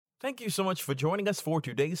Thank you so much for joining us for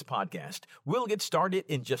today's podcast. We'll get started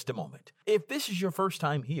in just a moment. If this is your first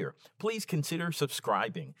time here, please consider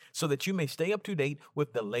subscribing so that you may stay up to date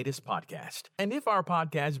with the latest podcast. And if our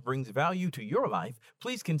podcast brings value to your life,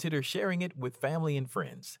 please consider sharing it with family and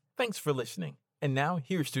friends. Thanks for listening. And now,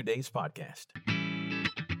 here's today's podcast.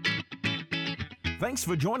 Thanks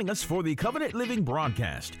for joining us for the Covenant Living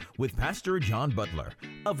broadcast with Pastor John Butler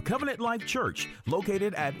of Covenant Life Church,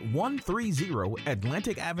 located at 130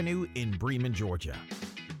 Atlantic Avenue in Bremen, Georgia.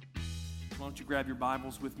 Why don't you grab your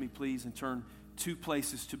Bibles with me, please, and turn two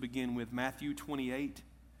places to begin with, Matthew 28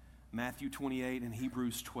 and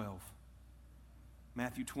Hebrews 12.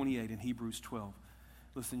 Matthew 28 and Hebrews 12.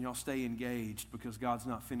 Listen, y'all stay engaged because God's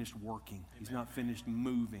not finished working. He's not finished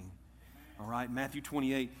moving. All right, Matthew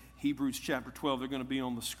 28, Hebrews chapter 12, they're going to be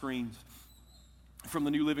on the screens. From the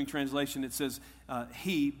New Living Translation, it says,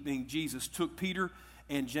 he, being Jesus, took Peter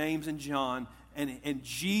and James and John, and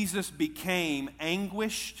Jesus became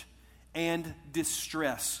anguished and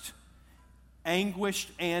distressed. Anguished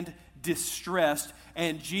and distressed.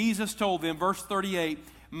 And Jesus told them, verse 38,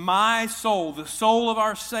 my soul, the soul of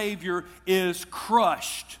our Savior, is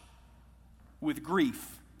crushed with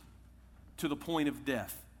grief to the point of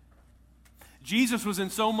death. Jesus was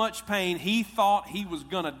in so much pain, he thought he was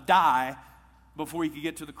going to die before he could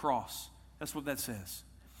get to the cross. That's what that says.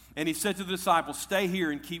 And he said to the disciples, stay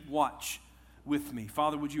here and keep watch with me.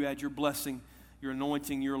 Father, would you add your blessing, your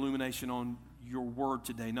anointing, your illumination on your word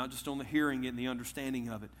today, not just on the hearing it and the understanding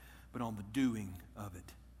of it, but on the doing of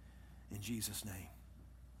it. In Jesus' name.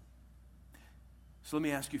 So let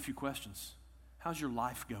me ask you a few questions. How's your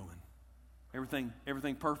life going?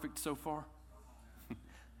 Everything perfect so far?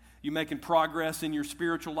 You making progress in your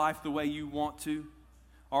spiritual life the way you want to?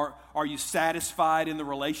 Are you satisfied in the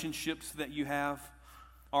relationships that you have?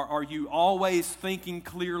 Are you always thinking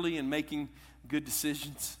clearly and making good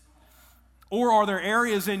decisions? Or are there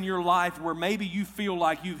areas in your life where maybe you feel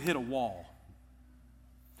like you've hit a wall?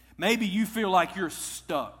 Maybe you feel like you're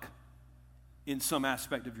stuck in some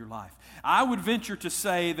aspect of your life. I would venture to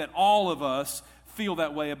say that all of us feel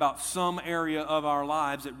that way about some area of our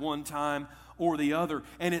lives at one time or the other.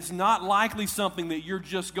 And it's not likely something that you're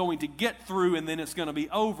just going to get through and then it's going to be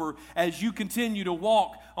over. As you continue to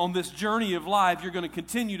walk on this journey of life, you're going to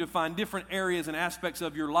continue to find different areas and aspects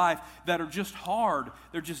of your life that are just hard.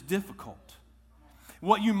 They're just difficult.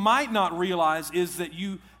 What you might not realize is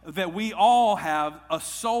that we all have a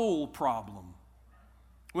soul problem.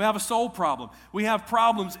 We have a soul problem. We have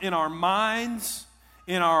problems in our minds,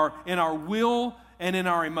 in our will, and in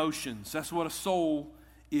our emotions. That's what a soul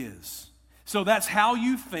is. So that's how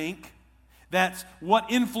you think, that's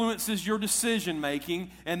what influences your decision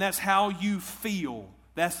making, and that's how you feel.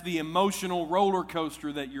 That's the emotional roller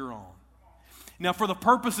coaster that you're on. Now, for the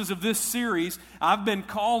purposes of this series, I've been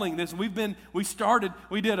calling this, we did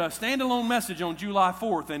a standalone message on July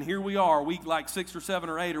 4th, and here we are, week like 6 or 7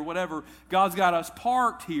 or 8 or whatever. God's got us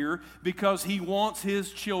parked here because He wants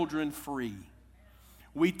His children free.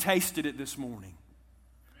 We tasted it this morning.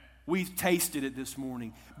 We've tasted it this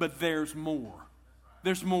morning, but there's more.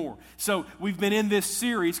 There's more. So we've been in this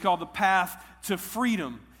series called The Path to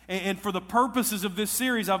Freedom. And for the purposes of this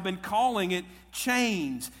series, I've been calling it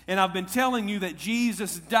Chains. And I've been telling you that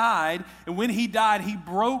Jesus died, and when He died, He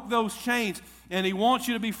broke those chains, and He wants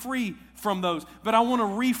you to be free from those. But I want to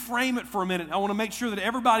reframe it for a minute. I want to make sure that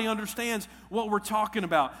everybody understands what we're talking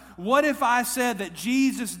about. What if I said that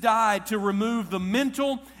Jesus died to remove the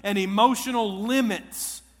mental and emotional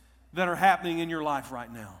limits that are happening in your life right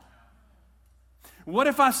now? What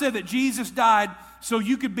if I said that Jesus died so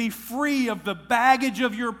you could be free of the baggage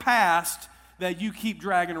of your past that you keep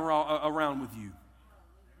dragging around with you?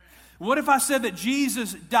 What if I said that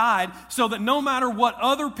Jesus died so that no matter what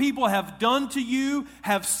other people have done to you,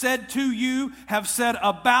 have said to you, have said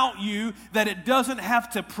about you, that it doesn't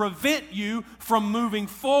have to prevent you from moving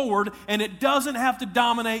forward, and it doesn't have to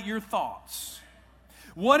dominate your thoughts?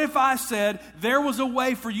 What if I said there was a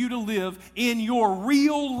way for you to live in your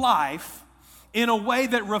real life in a way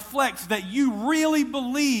that reflects that you really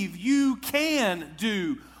believe you can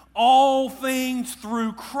do all things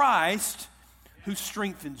through Christ who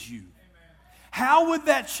strengthens you? How would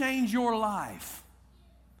that change your life?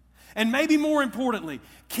 And maybe more importantly,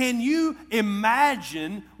 can you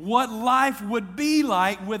imagine what life would be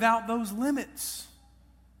like without those limits?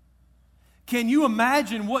 Can you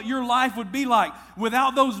imagine what your life would be like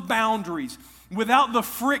without those boundaries, without the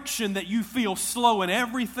friction that you feel slowing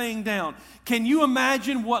everything down? Can you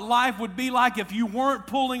imagine what life would be like if you weren't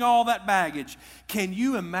pulling all that baggage? Can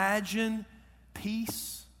you imagine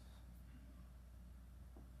peace?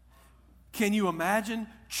 Can you imagine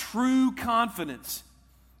true confidence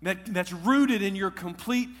that's rooted in your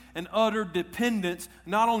complete and utter dependence,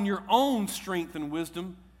 not on your own strength and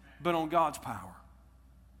wisdom, but on God's power.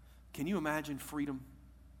 Can you imagine freedom?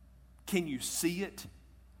 Can you see it?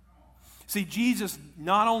 See, Jesus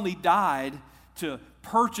not only died to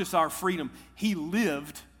purchase our freedom, He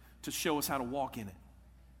lived to show us how to walk in it.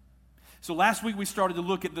 So last week we started to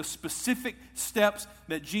look at the specific steps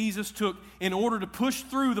that Jesus took in order to push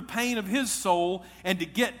through the pain of His soul and to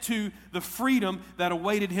get to the freedom that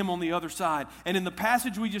awaited Him on the other side. And in the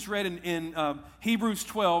passage we just read in Hebrews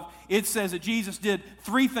 12, it says that Jesus did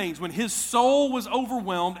three things. When His soul was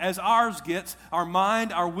overwhelmed, as ours gets, our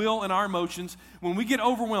mind, our will, and our emotions, when we get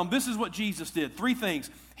overwhelmed, this is what Jesus did. Three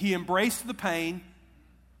things. He embraced the pain,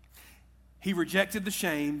 He rejected the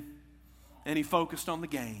shame, and He focused on the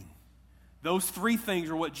gain. Those three things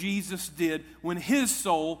are what Jesus did when His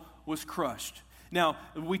soul was crushed. Now,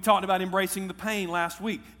 we talked about embracing the pain last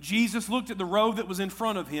week. Jesus looked at the road that was in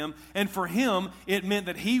front of Him, and for Him, it meant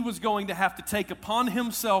that He was going to have to take upon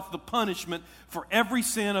Himself the punishment for every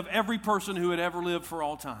sin of every person who had ever lived for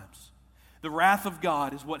all times. The wrath of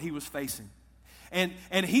God is what He was facing. And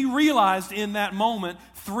He realized in that moment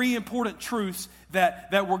three important truths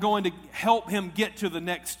that were going to help Him get to the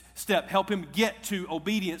next step, help Him get to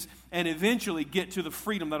obedience, and eventually get to the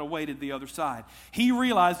freedom that awaited the other side. He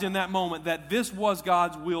realized in that moment that this was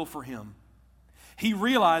God's will for Him. He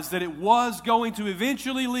realized that it was going to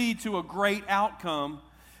eventually lead to a great outcome,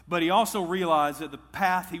 but He also realized that the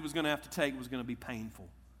path He was going to have to take was going to be painful.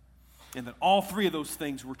 And that all three of those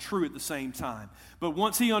things were true at the same time. But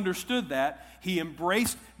once He understood that, He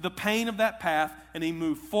embraced the pain of that path and He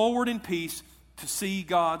moved forward in peace to see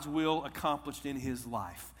God's will accomplished in His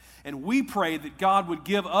life. And we pray that God would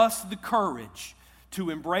give us the courage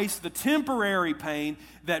to embrace the temporary pain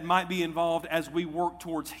that might be involved as we work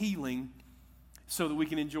towards healing so that we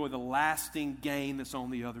can enjoy the lasting gain that's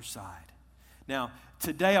on the other side. Now,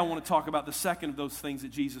 today I want to talk about the second of those things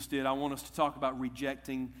that Jesus did. I want us to talk about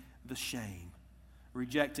rejecting the shame.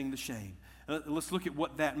 Rejecting the shame. Let's look at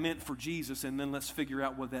what that meant for Jesus, and then let's figure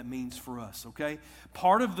out what that means for us, okay?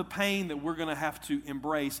 Part of the pain that we're going to have to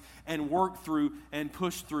embrace and work through and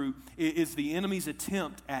push through is the enemy's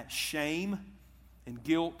attempt at shame and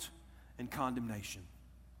guilt and condemnation.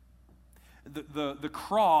 The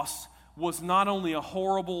cross was not only a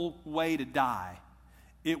horrible way to die,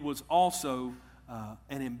 it was also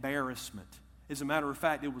an embarrassment. As a matter of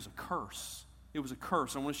fact, it was a curse. It was a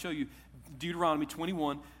curse. I want to show you Deuteronomy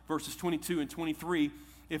 21, verses 22 and 23.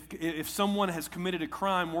 If someone has committed a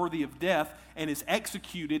crime worthy of death and is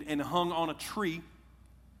executed and hung on a tree,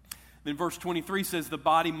 then verse 23 says the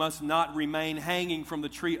body must not remain hanging from the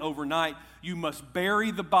tree overnight. You must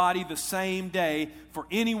bury the body the same day, for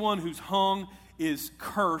anyone who's hung is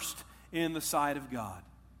cursed in the sight of God.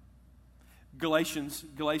 Galatians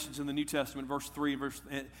in the New Testament,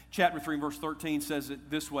 chapter 3, verse 13 says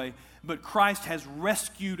it this way: but Christ has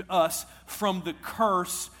rescued us from the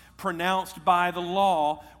curse pronounced by the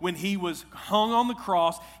law. When He was hung on the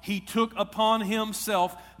cross, He took upon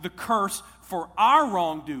Himself the curse for our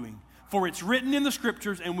wrongdoing. For it's written in the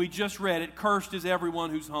Scriptures, and we just read it, cursed is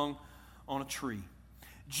everyone who's hung on a tree.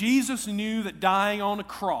 Jesus knew that dying on a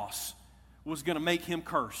cross was going to make Him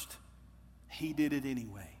cursed. He did it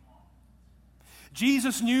anyway.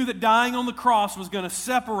 Jesus knew that dying on the cross was going to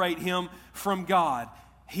separate Him from God.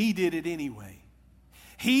 He did it anyway.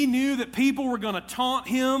 He knew that people were going to taunt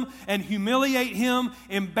Him and humiliate Him,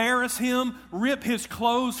 embarrass Him, rip His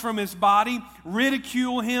clothes from His body,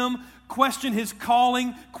 ridicule Him, question His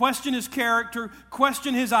calling, question His character,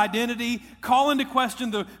 question His identity, call into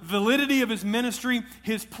question the validity of His ministry,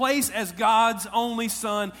 His place as God's only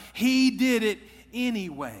Son. He did it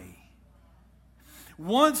anyway.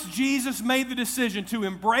 Once Jesus made the decision to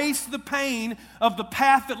embrace the pain of the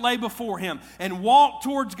path that lay before Him and walk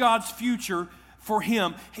towards God's future for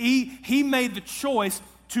Him, He made the choice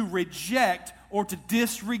to reject or to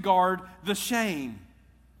disregard the shame.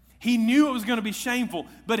 He knew it was going to be shameful,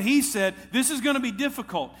 but He said, this is going to be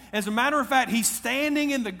difficult. As a matter of fact, He's standing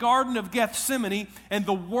in the Garden of Gethsemane, and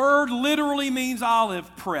the word literally means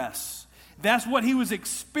olive press. That's what He was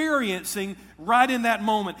experiencing right in that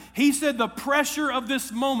moment. He said, the pressure of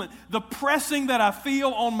this moment, the pressing that I feel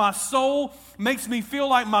on my soul makes me feel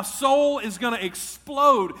like my soul is going to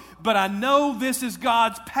explode. But I know this is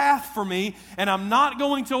God's path for me, and I'm not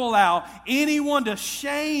going to allow anyone to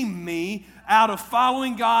shame me out of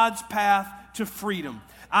following God's path to freedom.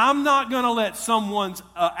 I'm not going to let someone's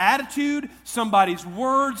attitude, somebody's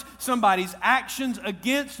words, somebody's actions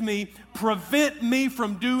against me prevent me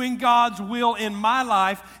from doing God's will in my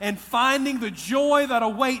life and finding the joy that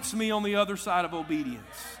awaits me on the other side of obedience.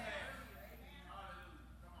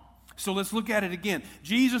 So let's look at it again.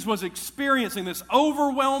 Jesus was experiencing this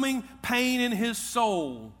overwhelming pain in his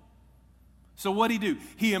soul. So what did he do?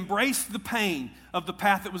 He embraced the pain of the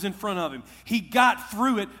path that was in front of him. He got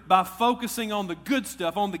through it by focusing on the good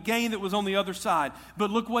stuff, on the gain that was on the other side. But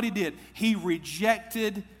look what he did. He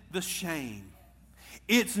rejected the shame.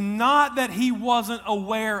 It's not that he wasn't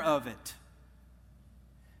aware of it.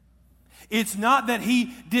 It's not that he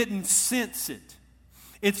didn't sense it.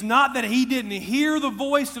 It's not that he didn't hear the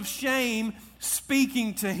voice of shame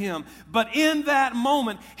speaking to him. But in that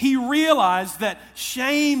moment, he realized that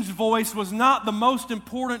shame's voice was not the most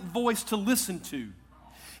important voice to listen to.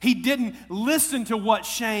 He didn't listen to what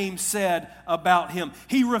shame said about him.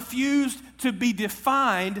 He refused to be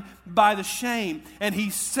defined by the shame. And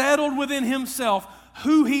he settled within himself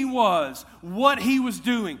who he was, what he was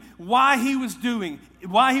doing, why he was doing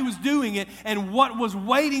it, and what was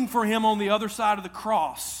waiting for him on the other side of the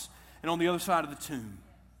cross and on the other side of the tomb.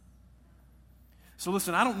 So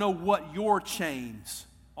listen, I don't know what your chains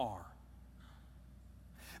are,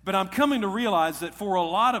 but I'm coming to realize that for a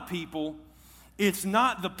lot of people, it's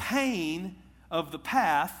not the pain of the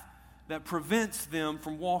path that prevents them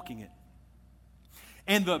from walking it.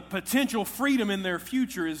 And the potential freedom in their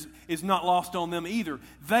future is not lost on them either.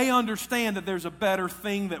 They understand that there's a better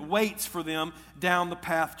thing that waits for them down the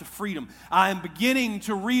path to freedom. I am beginning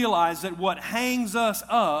to realize that what hangs us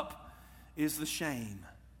up is the shame.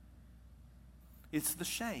 It's the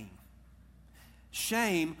shame.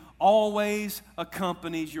 Shame always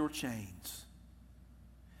accompanies your chains.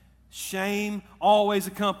 Shame always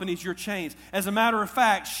accompanies your chains. As a matter of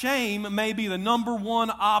fact, shame may be the number one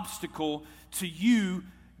obstacle to you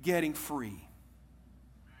getting free.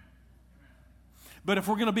 But if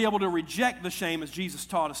we're going to be able to reject the shame as Jesus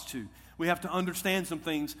taught us to, we have to understand some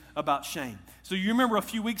things about shame. So you remember a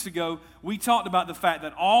few weeks ago, we talked about the fact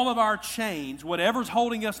that all of our chains, whatever's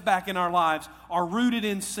holding us back in our lives, are rooted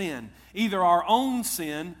in sin. Either our own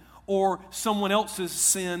sin or someone else's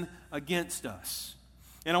sin against us.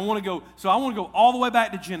 And I want to go all the way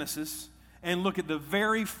back to Genesis and look at the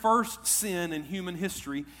very first sin in human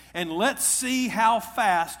history, and let's see how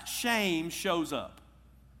fast shame shows up.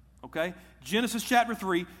 Okay? Genesis chapter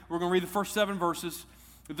 3, we're going to read the first 7 verses.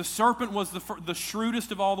 The serpent was the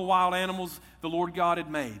shrewdest of all the wild animals the Lord God had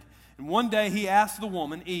made. And one day he asked the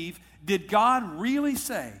woman, Eve, "Did God really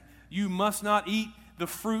say, 'You must not eat the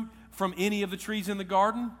fruit from any of the trees in the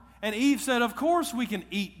garden?' And Eve said, 'Of course we can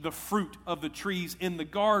eat the fruit of the trees in the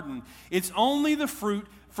garden. It's only the fruit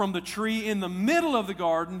from the tree in the middle of the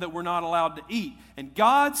garden that we're not allowed to eat.' And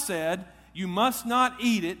God said, 'You must not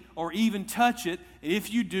eat it or even touch it.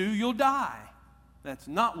 If you do, you'll die.'" That's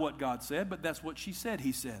not what God said, but that's what she said,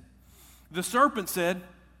 he said. The serpent said,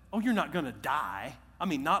 "Oh, you're not going to die. I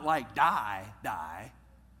mean, not like die.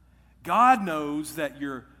 God knows that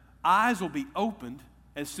your eyes will be opened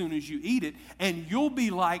as soon as you eat it, and you'll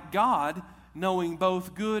be like God, knowing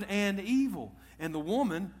both good and evil." And the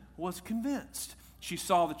woman was convinced. She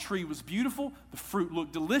saw the tree was beautiful, the fruit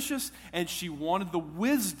looked delicious, and she wanted the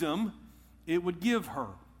wisdom it would give her.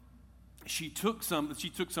 She took some of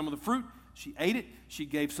the fruit, she ate it, she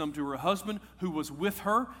gave some to her husband who was with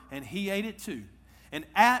her, and he ate it too. And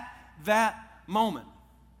at that moment,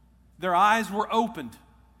 their eyes were opened,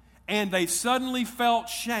 and they suddenly felt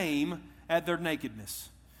shame at their nakedness.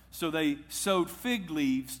 So they sewed fig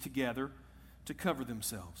leaves together to cover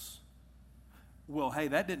themselves. Well, hey,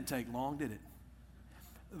 that didn't take long, did it?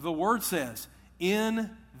 The word says,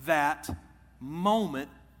 in that moment,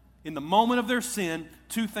 in the moment of their sin,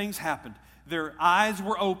 2 things happened. Their eyes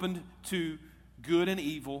were opened to good and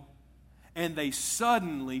evil, and they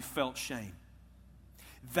suddenly felt shame.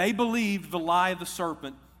 They believed the lie of the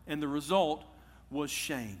serpent, and the result was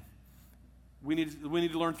shame. We need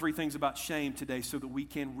to learn 3 things about shame today so that we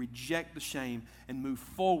can reject the shame and move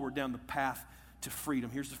forward down the path to freedom.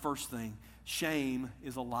 Here's the first thing. Shame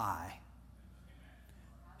is a lie.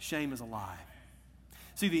 Shame is a lie.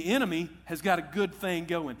 See, the enemy has got a good thing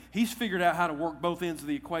going. He's figured out how to work both ends of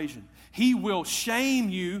the equation. He will shame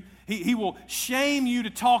you. He will shame you to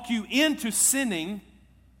talk you into sinning.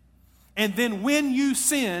 And then when you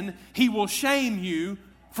sin, he will shame you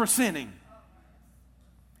for sinning.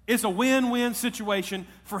 It's a win-win situation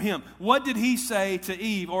for him. What did he say to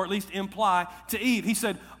Eve, or at least imply to Eve? He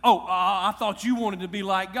said, I thought you wanted to be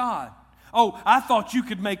like God. Oh, I thought you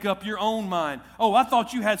could make up your own mind. Oh, I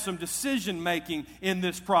thought you had some decision-making in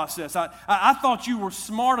this process. I thought you were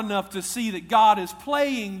smart enough to see that God is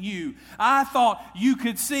playing you. I thought you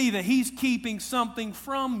could see that he's keeping something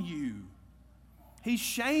from you. He's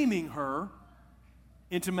shaming her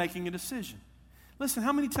into making a decision. Listen,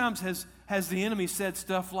 how many times has the enemy said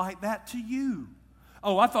stuff like that to you?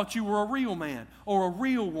 Oh, I thought you were a real man or a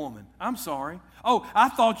real woman. I'm sorry. Oh, I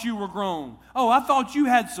thought you were grown. Oh, I thought you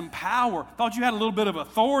had some power. Thought you had a little bit of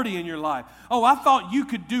authority in your life. Oh, I thought you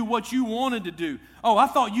could do what you wanted to do. Oh, I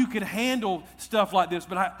thought you could handle stuff like this,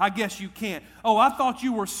 but I guess you can't. Oh, I thought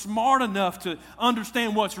you were smart enough to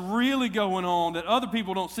understand what's really going on that other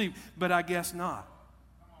people don't see, but I guess not.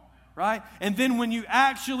 Right? And then when you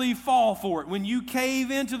actually fall for it, when you cave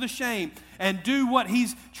into the shame and do what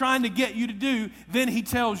he's trying to get you to do, then he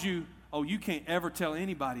tells you, oh, you can't ever tell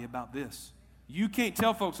anybody about this. You can't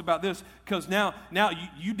tell folks about this because now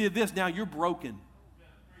you did this, now you're broken.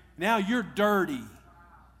 Now you're dirty.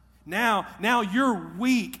 Now you're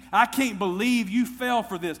weak. I can't believe you fell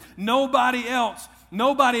for this. Nobody else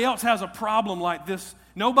has a problem like this.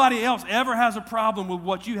 Nobody else ever has a problem with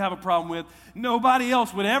what you have a problem with. Nobody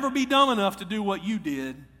else would ever be dumb enough to do what you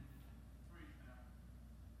did.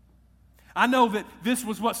 I know that this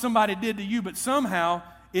was what somebody did to you, but somehow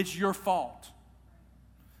it's your fault.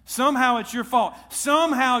 Somehow it's your fault.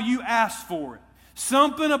 Somehow you asked for it.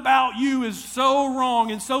 Something about you is so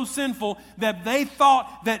wrong and so sinful that they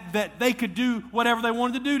thought that they could do whatever they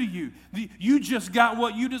wanted to do to you. You just got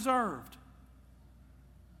what you deserved.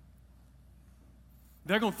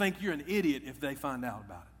 They're going to think you're an idiot if they find out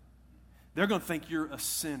about it. They're going to think you're a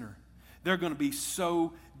sinner. They're going to be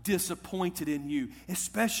so disappointed in you,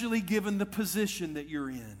 especially given the position that you're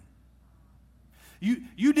in.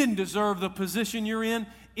 You didn't deserve the position you're in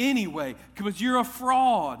anyway because you're a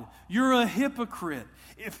fraud. You're a hypocrite.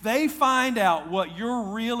 If they find out what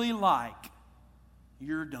you're really like,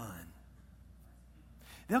 you're done.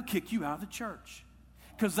 They'll kick you out of the church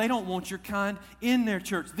because they don't want your kind in their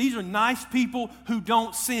church. These are nice people who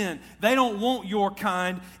don't sin. They don't want your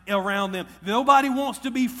kind around them. Nobody wants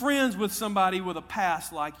to be friends with somebody with a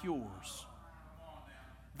past like yours.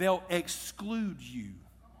 They'll exclude you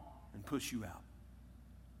and push you out.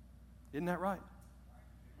 Isn't that right?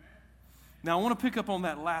 Now, I want to pick up on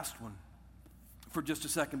that last one for just a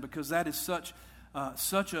second because that is such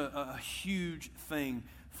a huge thing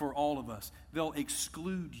for all of us. They'll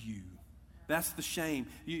exclude you. That's the shame.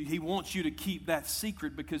 He wants you to keep that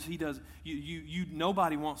secret because he does.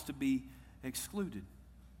 Nobody wants to be excluded.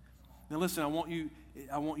 Now, listen. I want you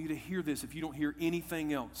to hear this. If you don't hear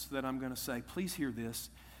anything else that I'm going to say, please hear this.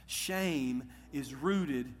 Shame is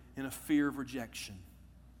rooted in a fear of rejection.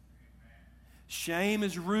 Shame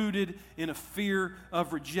is rooted in a fear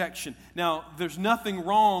of rejection. Now, there's nothing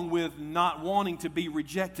wrong with not wanting to be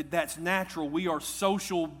rejected. That's natural. We are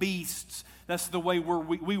social beasts. That's the way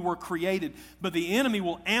we were created. But the enemy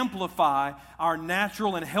will amplify our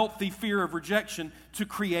natural and healthy fear of rejection to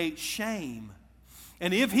create shame.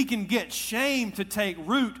 And if he can get shame to take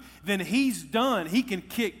root, then he's done. He can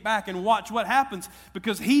kick back and watch what happens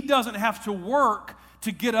because he doesn't have to work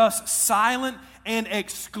to get us silent and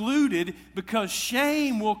excluded because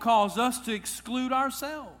shame will cause us to exclude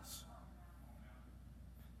ourselves.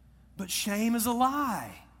 But shame is a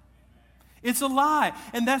lie. It's a lie.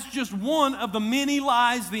 And that's just one of the many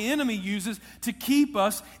lies the enemy uses to keep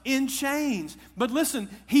us in chains. But listen,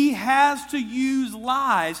 he has to use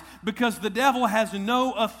lies because the devil has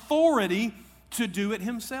no authority to do it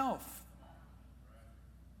himself.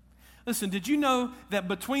 Listen, did you know that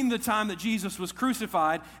between the time that Jesus was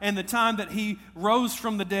crucified and the time that he rose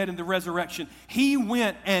from the dead in the resurrection, he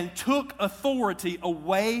went and took authority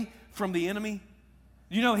away from the enemy?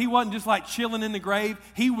 You know, he wasn't just like chilling in the grave.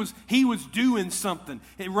 He was doing something.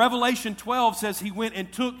 In Revelation 12 says he went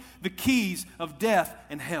and took the keys of death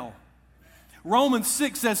and hell. Romans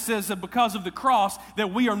 6 says that because of the cross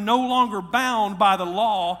that we are no longer bound by the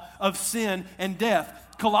law of sin and death.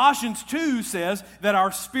 Colossians 2 says that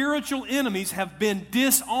our spiritual enemies have been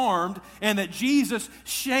disarmed and that Jesus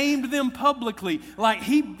shamed them publicly. Like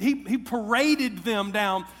he paraded them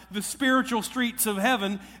down the spiritual streets of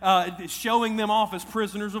heaven, showing them off as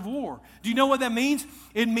prisoners of war. Do you know what that means?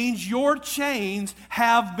 It means your chains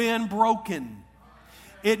have been broken.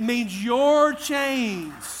 It means your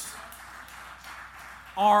chains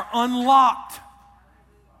are unlocked.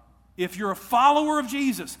 If you're a follower of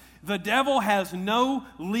Jesus, the devil has no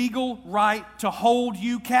legal right to hold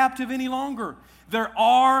you captive any longer. There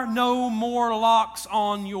are no more locks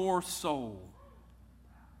on your soul.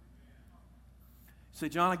 Say,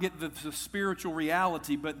 John, I get the spiritual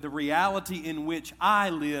reality, but the reality in which I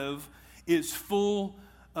live is full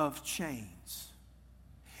of chains.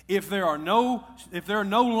 If there are no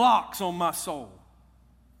locks on my soul,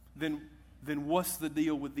 then what's the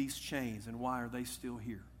deal with these chains and why are they still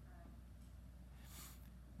here?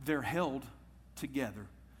 They're held together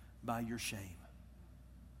by your shame.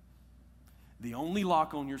 The only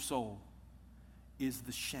lock on your soul is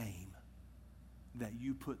the shame that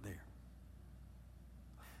you put there.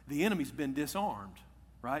 The enemy's been disarmed,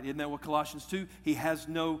 right? Isn't that what Colossians 2? He has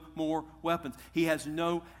no more weapons. He has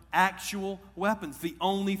no actual weapons. The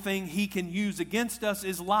only thing he can use against us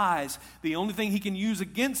is lies. The only thing he can use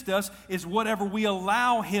against us is whatever we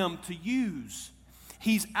allow him to use.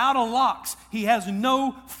 He's out of locks. He has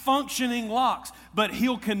no functioning locks, but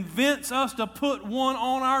he'll convince us to put one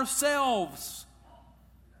on ourselves.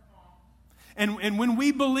 And when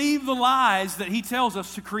we believe the lies that he tells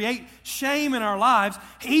us to create shame in our lives,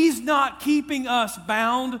 he's not keeping us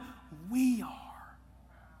bound. We are.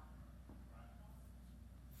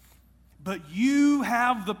 But you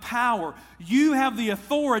have the power, you have the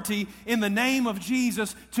authority in the name of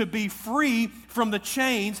Jesus to be free from the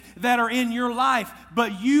chains that are in your life.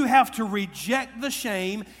 But you have to reject the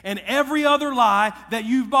shame and every other lie that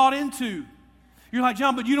you've bought into. You're like,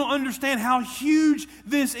 John, but you don't understand how huge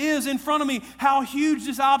this is in front of me, how huge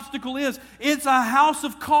this obstacle is. It's a house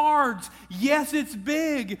of cards. Yes, it's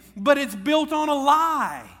big, but it's built on a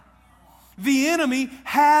lie. The enemy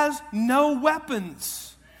has no weapons.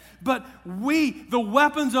 But the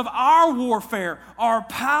weapons of our warfare are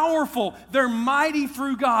powerful. They're mighty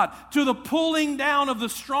through God to the pulling down of the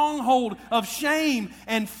stronghold of shame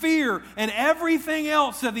and fear and everything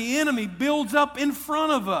else that the enemy builds up in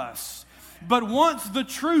front of us. But once the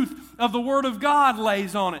truth of the Word of God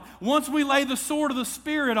lays on it, once we lay the sword of the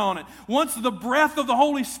Spirit on it, once the breath of the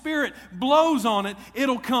Holy Spirit blows on it,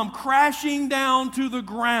 it'll come crashing down to the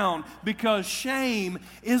ground because shame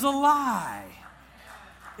is a lie.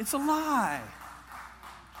 It's a lie.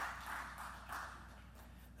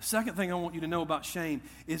 The second thing I want you to know about shame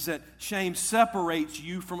is that shame separates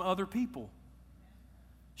you from other people.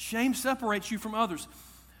 Shame separates you from others.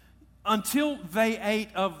 Until they ate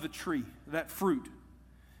of the tree, that fruit,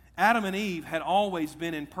 Adam and Eve had always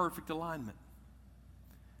been in perfect alignment,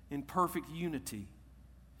 in perfect unity,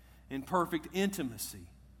 in perfect intimacy.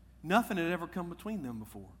 Nothing had ever come between them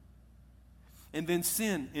before. And then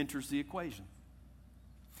sin enters the equation.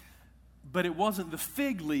 But it wasn't the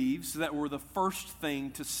fig leaves that were the first thing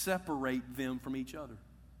to separate them from each other.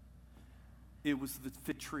 It was the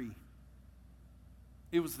fig tree.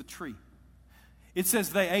 It was the tree. It says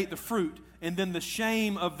they ate the fruit, and then the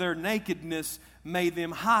shame of their nakedness made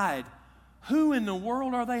them hide. Who in the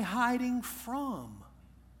world are they hiding from?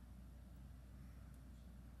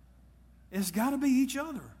 It's got to be each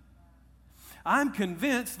other. I'm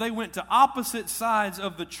convinced they went to opposite sides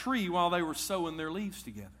of the tree while they were sowing their leaves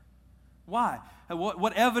together. Why?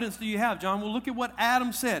 What evidence do you have, John? Well, look at what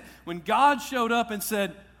Adam said. When God showed up and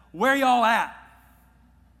said, "Where y'all at?"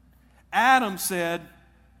 Adam said,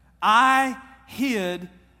 "I hid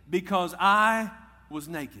because I was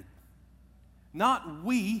naked." Not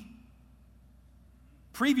we.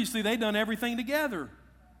 Previously, they'd done everything together.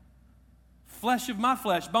 Flesh of my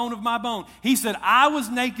flesh, bone of my bone. He said, "I was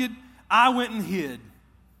naked, I went and hid."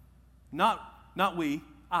 Not we,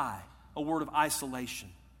 I. A word of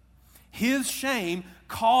isolation. His shame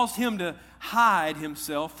caused him to hide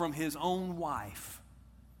himself from his own wife.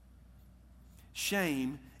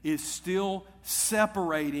 Shame is still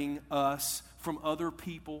separating us from other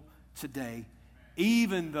people today,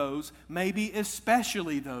 even those, maybe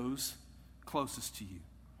especially those closest to you.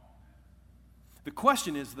 The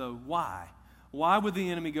question is, though, why? Why would the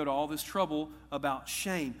enemy go to all this trouble about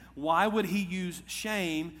shame? Why would he use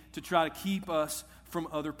shame to try to keep us from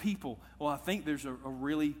other people? Well, I think there's a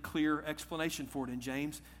really clear explanation for it in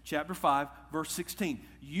James chapter 5, verse 16.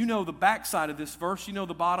 You know the backside of this verse. You know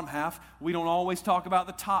the bottom half. We don't always talk about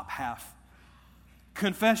the top half.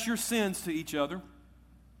 Confess your sins to each other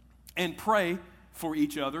and pray for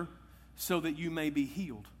each other so that you may be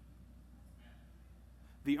healed.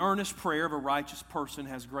 The earnest prayer of a righteous person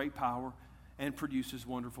has great power and produces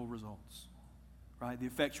wonderful results. Right? The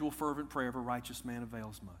effectual, fervent prayer of a righteous man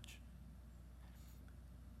avails much.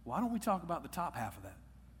 Why don't we talk about the top half of that?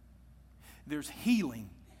 There's healing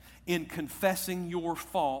in confessing your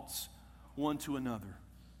faults one to another.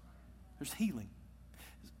 There's healing.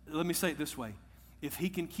 Let me say it this way. If he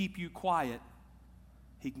can keep you quiet,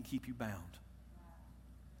 he can keep you bound.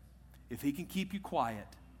 If he can keep you quiet,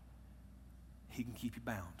 he can keep you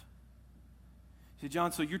bound. You say,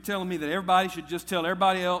 John, so you're telling me that everybody should just tell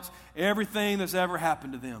everybody else everything that's ever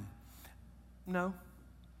happened to them? No,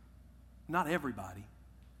 not everybody,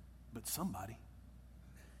 but somebody.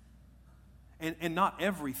 And not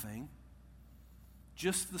everything,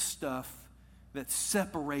 just the stuff that's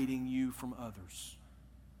separating you from others.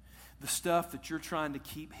 The stuff that you're trying to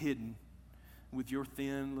keep hidden with your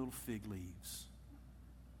thin little fig leaves.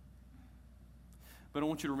 But I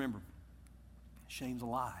want you to remember, shame's a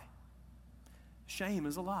lie. Shame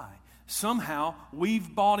is a lie. Somehow,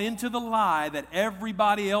 we've bought into the lie that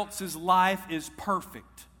everybody else's life is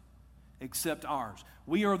perfect except ours.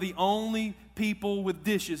 We are the only people with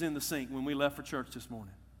dishes in the sink when we left for church this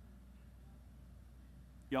morning.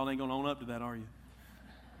 Y'all ain't going to own up to that, are you?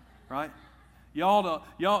 Right?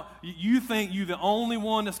 You think you're the only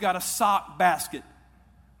one that's got a sock basket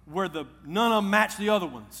where none of them match the other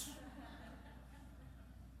ones.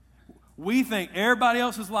 We think everybody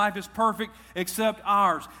else's life is perfect except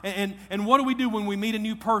ours. And what do we do when we meet a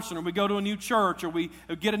new person, or we go to a new church, or we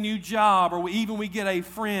get a new job, or we get a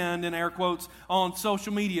friend, in air quotes, on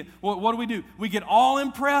social media? What do? We get all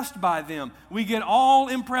impressed by them. We get all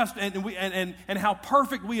impressed and how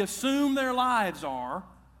perfect we assume their lives are.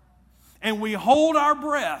 And we hold our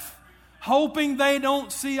breath, hoping they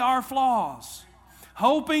don't see our flaws.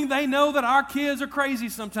 Hoping they know that our kids are crazy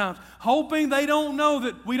sometimes. Hoping they don't know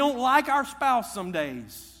that we don't like our spouse some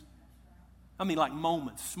days. I mean, like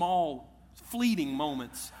moments, small, fleeting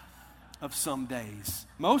moments of some days.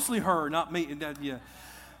 Mostly her, not me. Yeah.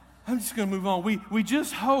 I'm just going to move on. We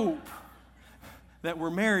just hope that we're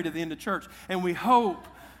married at the end of church. And we hope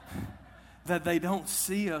that they don't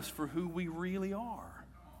see us for who we really are.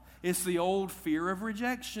 It's the old fear of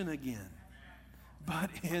rejection again.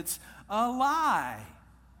 But it's a lie.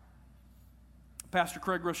 Pastor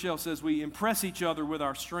Craig Rochelle says we impress each other with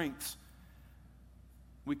our strengths.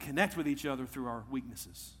 We connect with each other through our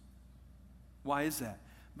weaknesses. Why is that?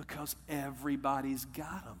 Because everybody's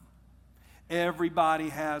got them. Everybody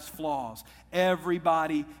has flaws.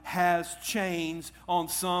 Everybody has chains on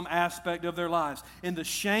some aspect of their lives. And the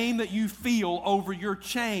shame that you feel over your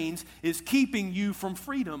chains is keeping you from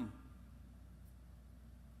freedom.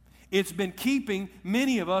 It's been keeping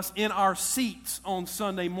many of us in our seats on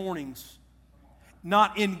Sunday mornings,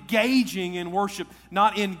 not engaging in worship,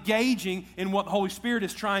 not engaging in what the Holy Spirit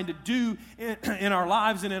is trying to do in our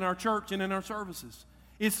lives and in our church and in our services.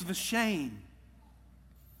 It's the shame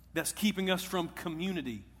that's keeping us from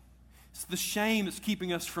community. It's the shame that's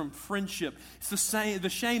keeping us from friendship. It's the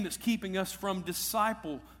shame that's keeping us from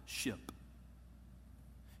discipleship.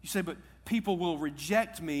 You say, but people will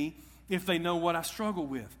reject me if they know what I struggle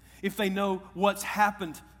with, if they know what's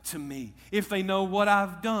happened to me, if they know what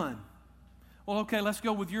I've done. Well, okay, let's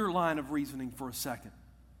go with your line of reasoning for a second.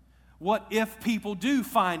 What if people do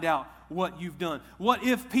find out what you've done? What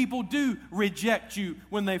if people do reject you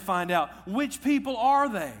when they find out? Which people are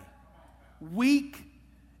they? Weak,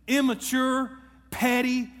 immature,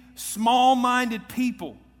 petty, small-minded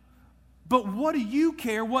people. But what do you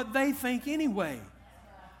care what they think anyway?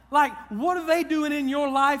 Like, what are they doing in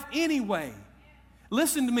your life anyway?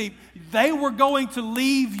 Listen to me. They were going to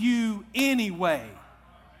leave you anyway.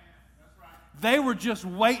 They were just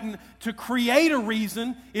waiting to create a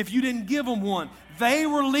reason if you didn't give them one. They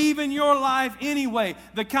were leaving your life anyway.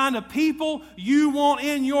 The kind of people you want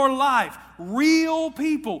in your life, real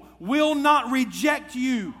people, will not reject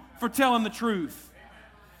you for telling the truth.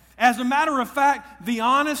 As a matter of fact, the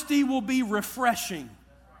honesty will be refreshing.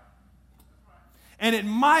 And it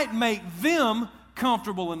might make them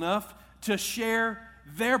comfortable enough to share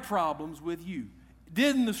their problems with you.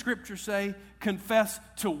 Didn't the Scripture say, confess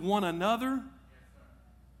to one another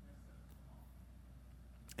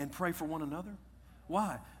and pray for one another?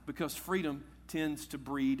 Why? Because freedom tends to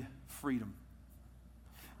breed freedom.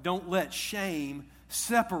 Don't let shame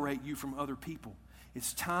separate you from other people.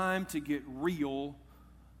 It's time to get real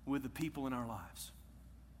with the people in our lives.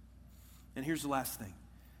 And here's the last thing.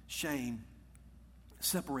 Shame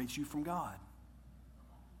separates you from God.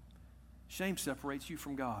 Shame separates you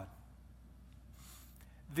from God.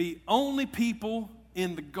 The only people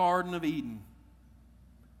in the Garden of Eden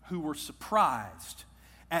who were surprised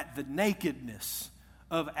at the nakedness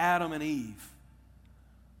of Adam and Eve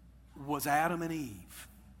was Adam and Eve.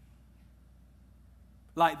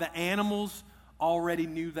 Like the animals already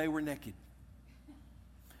knew they were naked.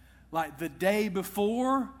 Like the day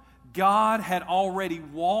before, God had already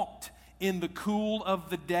walked in the cool of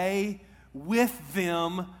the day with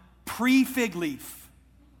them pre-fig leaf.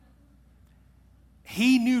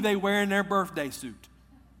 He knew they were wearing their birthday suit.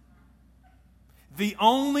 The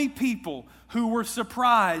only people who were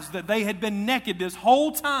surprised that they had been naked this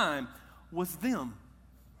whole time was them.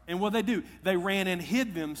 And what they do? They ran and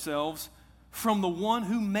hid themselves from the one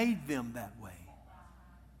who made them that way.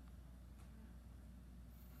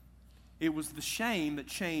 It was the shame that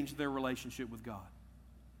changed their relationship with God.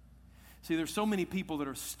 See, there's so many people that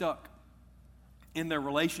are stuck in their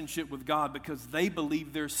relationship with God because they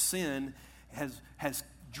believe their sin has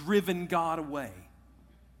driven God away.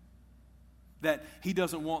 That He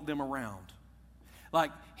doesn't want them around.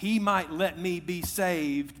 Like, He might let me be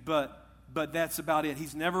saved, but but that's about it.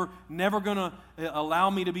 He's never going to allow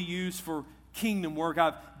me to be used for kingdom work.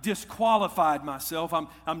 I've disqualified myself.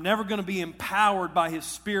 I'm never going to be empowered by His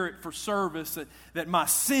Spirit for service, that my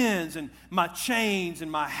sins and my chains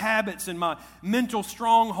and my habits and my mental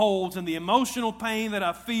strongholds and the emotional pain that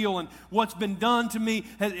I feel and what's been done to me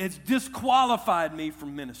has disqualified me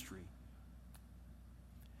from ministry.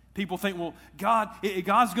 People think, well,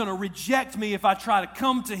 God's going to reject me if I try to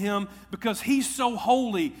come to Him because He's so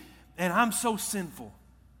holy and I'm so sinful.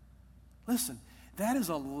 Listen, that is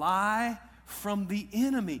a lie from the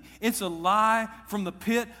enemy. It's a lie from the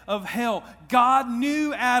pit of hell. God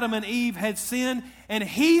knew Adam and Eve had sinned, and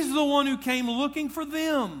He's the one who came looking for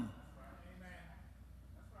them.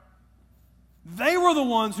 They were the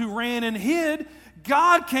ones who ran and hid.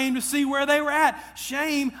 God came to see where they were at.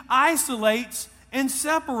 Shame isolates and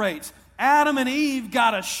separates. Adam and Eve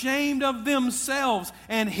got ashamed of themselves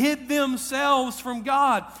and hid themselves from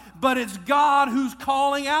God. But it's God who's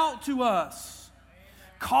calling out to us,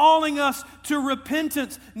 calling us to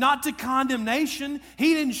repentance, not to condemnation.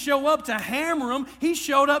 He didn't show up to hammer them. He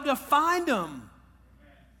showed up to find them.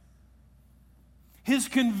 His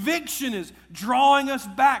conviction is drawing us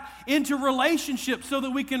back into relationship so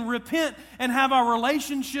that we can repent and have our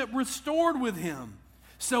relationship restored with Him,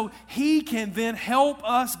 so He can then help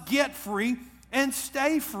us get free and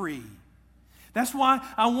stay free. That's why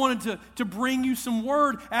I wanted to bring you some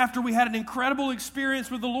word after we had an incredible experience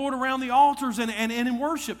with the Lord around the altars and in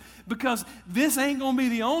worship, because this ain't going to be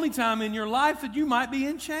the only time in your life that you might be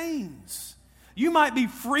in chains. You might be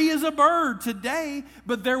free as a bird today,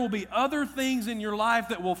 but there will be other things in your life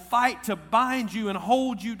that will fight to bind you and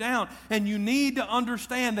hold you down. And you need to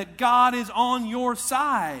understand that God is on your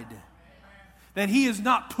side. That He is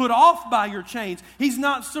not put off by your chains. He's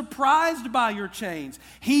not surprised by your chains.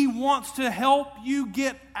 He wants to help you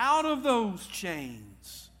get out of those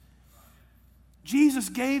chains. Jesus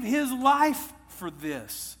gave His life for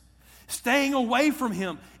this. Staying away from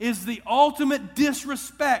Him is the ultimate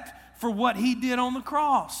disrespect for what He did on the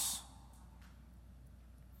cross.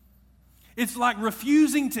 It's like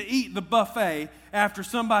refusing to eat the buffet after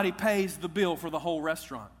somebody pays the bill for the whole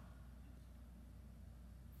restaurant.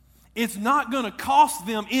 It's not going to cost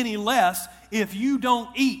them any less if you don't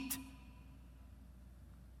eat.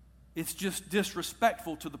 It's just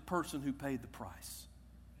disrespectful to the person who paid the price.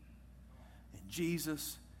 And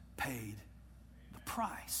Jesus paid the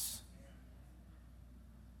price.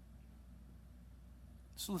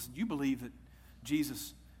 So listen, you believe that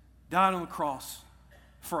Jesus died on the cross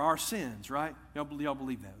for our sins, right? Y'all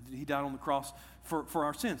believe that? He died on the cross for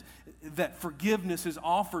our sins. That forgiveness is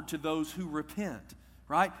offered to those who repent.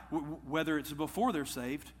 Right? Whether it's before they're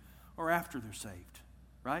saved or after they're saved.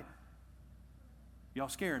 Right? Y'all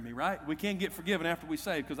scaring me, right? We can't get forgiven after we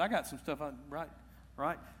save because I got some stuff,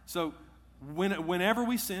 right? So whenever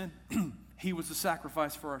we sin, He was the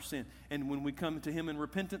sacrifice for our sin. And when we come to Him in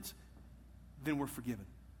repentance, then we're forgiven.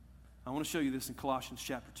 I want to show you this in Colossians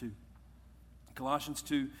chapter 2. Colossians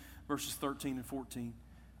 2, verses 13 and 14.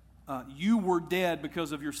 You were dead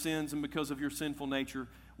because of your sins and because of your sinful nature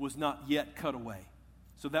was not yet cut away.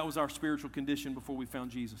 So that was our spiritual condition before we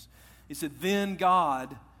found Jesus. He said, then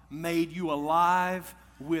God made you alive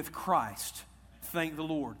with Christ. Thank the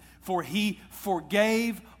Lord. For He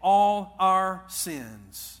forgave all our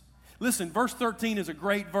sins. Listen, verse 13 is a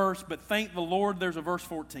great verse, but thank the Lord there's a verse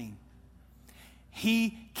 14.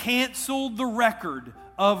 He canceled the record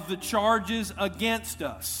of the charges against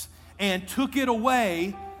us and took it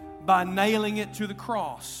away by nailing it to the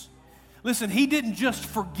cross. Listen, He didn't just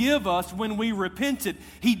forgive us when we repented.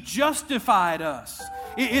 He justified us.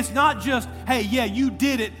 It's not just, hey, yeah, you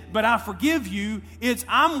did it, but I forgive you. It's,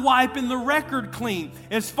 I'm wiping the record clean.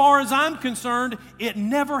 As far as I'm concerned, it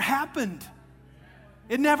never happened.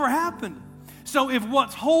 It never happened. So if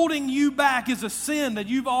what's holding you back is a sin that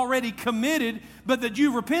you've already committed, but that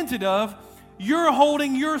you repented of, you're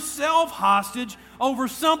holding yourself hostage over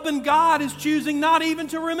something God is choosing not even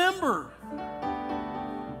to remember.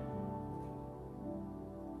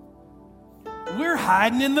 We're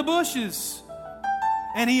hiding in the bushes,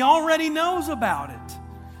 and He already knows about it.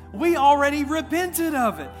 We already repented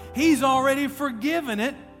of it. He's already forgiven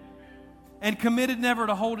it and committed never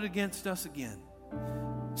to hold it against us again.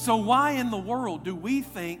 So why in the world do we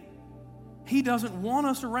think He doesn't want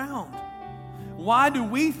us around? Why do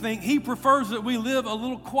we think He prefers that we live a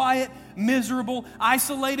little quiet, miserable,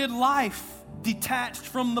 isolated life, detached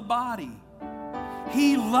from the body?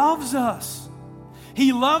 He loves us.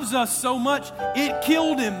 He loves us so much, it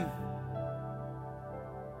killed Him.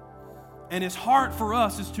 And His heart for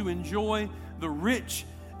us is to enjoy the rich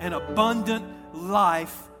and abundant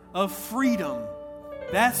life of freedom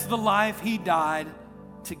That's the life He died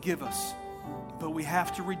to give us. But we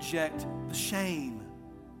have to reject the shame.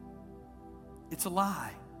 It's a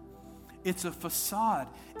lie. It's a facade.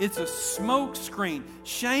 It's a smoke screen.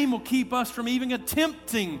 Shame will keep us from even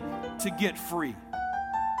attempting to get free.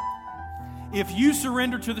 If you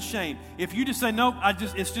surrender to the shame, if you just say, nope,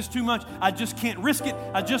 it's just too much, I just can't risk it,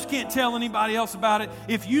 I just can't tell anybody else about it.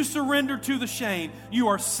 If you surrender to the shame, you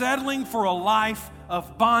are settling for a life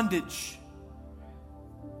of bondage.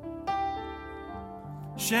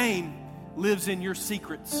 Shame lives in your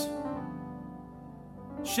secrets.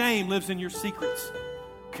 Shame lives in your secrets.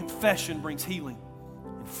 Confession brings healing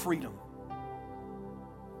and freedom.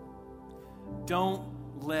 Don't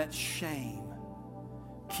let shame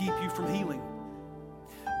keep you from healing.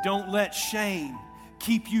 Don't let shame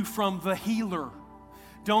keep you from the healer.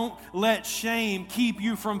 Don't let shame keep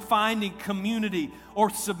you from finding community or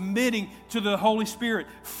submitting to the Holy Spirit.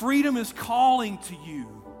 Freedom is calling to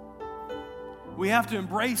you. We have to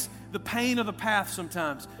embrace the pain of the path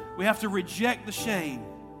sometimes. We have to reject the shame.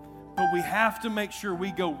 But we have to make sure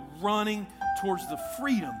we go running towards the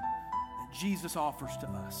freedom that Jesus offers to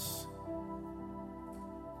us.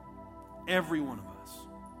 Every one of us.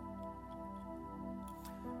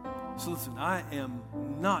 So listen, I am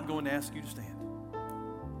not going to ask you to stand.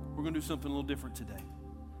 We're going to do something a little different today.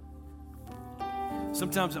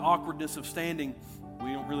 Sometimes the awkwardness of standing,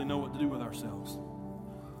 we don't really know what to do with ourselves.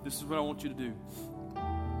 This is what I want you to do.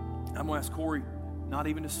 I'm going to ask Corey not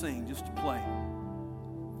even to sing, just to play.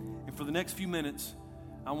 And for the next few minutes,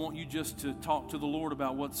 I want you just to talk to the Lord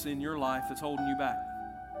about what's in your life that's holding you back.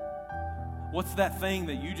 What's that thing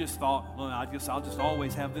that you just thought, well, I guess I'll just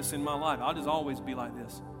always have this in my life. I'll just always be like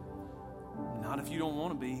this. Not if you don't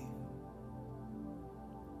want to be.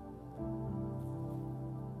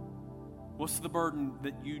 What's the burden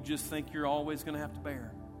that you just think you're always going to have to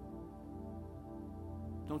bear?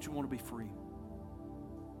 Don't you want to be free?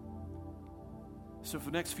 So for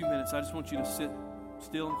the next few minutes, I just want you to sit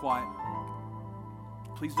still and quiet.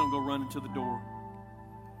 Please don't go running to the door.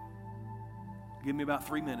 Give me about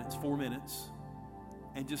 3 minutes, 4 minutes,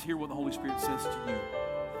 and just hear what the Holy Spirit says to you.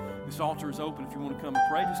 This altar is open. If you want to come and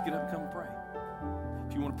pray, just get up and come and pray.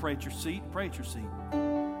 If you want to pray at your seat, pray at your seat.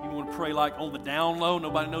 You want to pray like on the down low,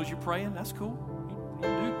 nobody knows you're praying, that's cool.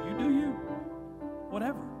 You do you.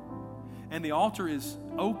 Whatever. And the altar is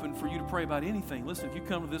open for you to pray about anything. Listen, if you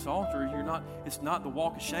come to this altar, it's not the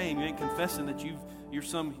walk of shame. You ain't confessing that you're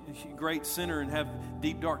some great sinner and have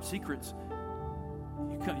deep, dark secrets.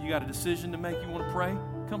 You got a decision to make. You want to pray?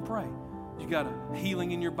 Come pray. You got a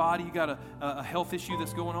healing in your body. You got a health issue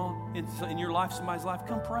that's going on in your life, somebody's life.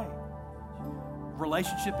 Come pray.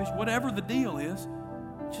 Relationship issue, whatever the deal is,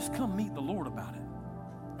 just come meet the Lord about it.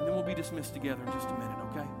 And then we'll be dismissed together in just a minute,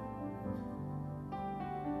 okay?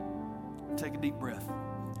 Take a deep breath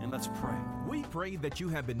and let's pray. We pray that you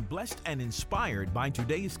have been blessed and inspired by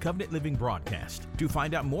today's Covenant Living broadcast. To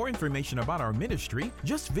find out more information about our ministry,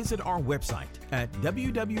 just visit our website at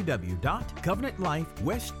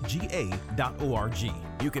www.covenantlifewestga.org.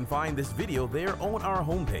 You can find this video there on our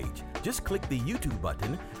homepage. Just click the YouTube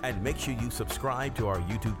button and make sure you subscribe to our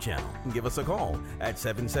YouTube channel. Give us a call at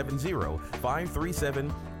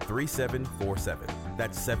 770-537-3747.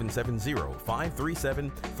 That's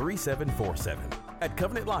 770-537-3747. At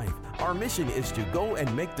Covenant Life, our mission is to go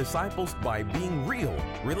and make disciples by being real,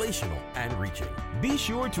 relational, and reaching. Be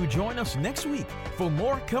sure to join us next week for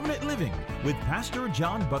more Covenant Living with Pastor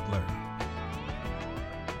John Butler.